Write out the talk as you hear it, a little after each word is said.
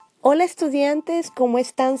Hola estudiantes, ¿cómo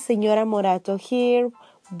están? Señora Morato here.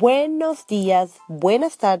 Buenos días,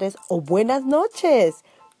 buenas tardes o buenas noches.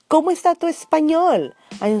 ¿Cómo está tu español?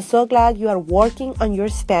 I'm so glad you are working on your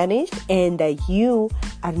Spanish and that you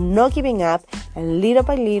are not giving up, and little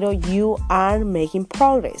by little you are making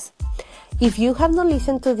progress. If you have not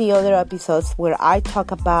listened to the other episodes where I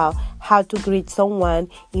talk about how to greet someone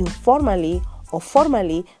informally or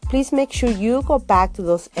formally, please make sure you go back to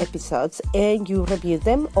those episodes and you review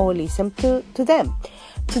them or listen to them.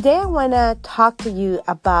 Today I want to talk to you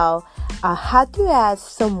about how to ask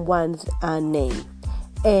someone's name.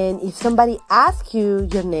 And if somebody asks you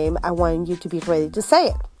your name, I want you to be ready to say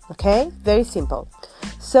it. Okay? Very simple.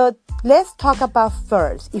 So let's talk about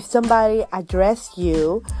first. If somebody address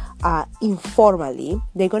you informally,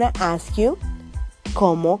 they're going to ask you,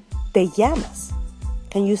 ¿Cómo te llamas?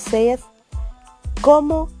 Can you say it?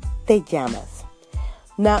 ¿Cómo te llamas?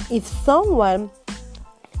 Now, if someone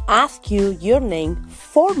asks you your name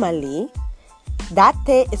formally, that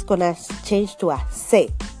T is going to change to a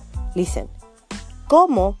C. Listen.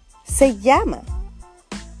 ¿Cómo se llama?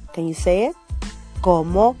 Can you say it?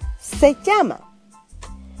 ¿Cómo se llama?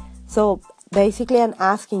 So, basically, I'm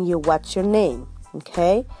asking you what's your name,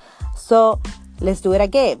 okay? So, let's do it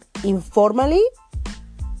again. Informally,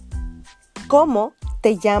 ¿cómo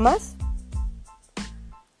te llamas?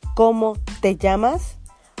 ¿Cómo te llamas?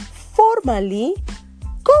 Formally,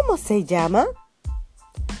 ¿cómo se llama?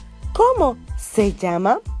 ¿Cómo se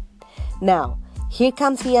llama? Now, here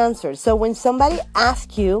comes the answer. So when somebody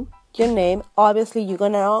asks you your name, obviously you're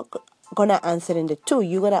gonna answer in the to.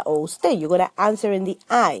 You're gonna answer in the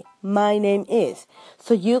I. My name is.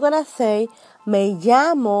 So you're gonna say, me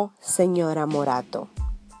llamo señora Morato.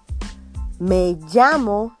 Me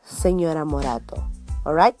llamo señora Morato.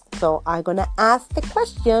 All right? So I'm gonna ask the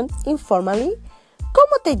question informally.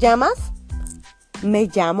 ¿Cómo te llamas? Me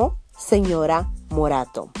llamo señora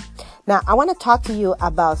Morato. Now, I want to talk to you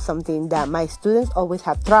about something that my students always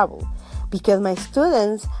have trouble, because my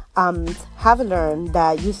students have learned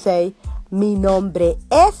that you say, mi nombre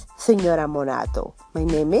es señora Morato. My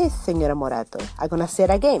name is señora Morato. I'm going to say it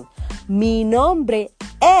again. Mi nombre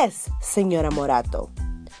es señora Morato.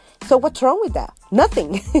 So what's wrong with that?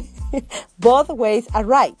 Nothing. Both ways are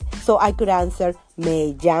right. So I could answer,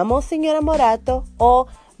 me llamo señora Morato, or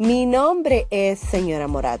mi nombre es señora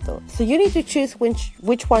Morato. So you need to choose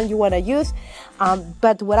which one you want to use.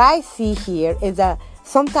 But what I see here is that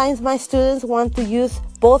sometimes my students want to use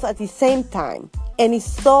both at the same time. And it's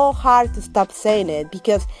so hard to stop saying it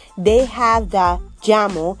because they have that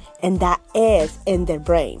llamo and that es in their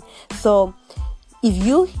brain. So if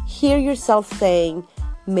you hear yourself saying,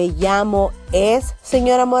 me llamo es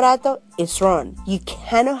señora Morato, it's wrong. You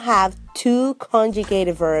cannot have two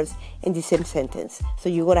conjugated verbs in the same sentence. So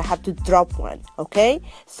you're going to have to drop one, okay?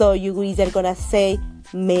 So you're either going to say,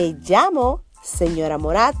 me llamo señora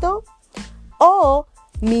Morato, or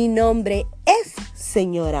mi nombre es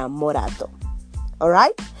señora Morato. All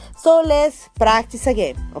right? So let's practice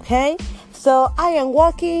again, okay? So I am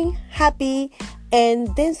walking, happy,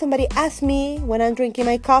 and then somebody asks me when I'm drinking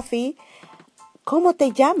my coffee, ¿Cómo te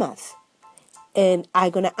llamas? And I'm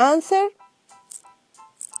going to answer,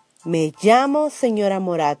 me llamo señora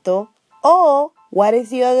Morato. Or, what is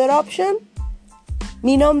the other option?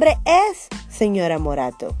 Mi nombre es señora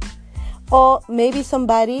Morato. Or maybe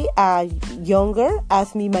somebody younger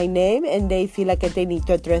asks me my name and they feel like they need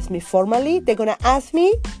to address me formally. They're going to ask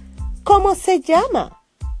me, ¿Cómo se llama?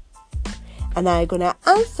 And I'm going to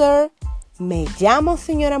answer, me llamo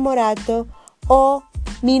señora Morato, or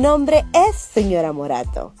mi nombre es señora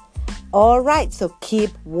Morato. All right, so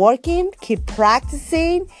keep working, keep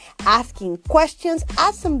practicing, asking questions.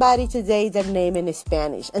 Ask somebody today their name in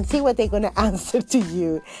Spanish and see what they're going to answer to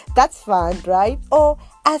you. That's fun, right? Or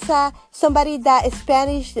ask somebody that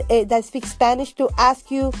speaks Spanish to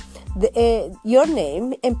ask you your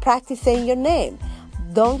name and practice saying your name.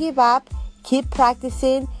 Don't give up. Keep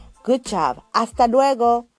practicing. Good job. Hasta luego.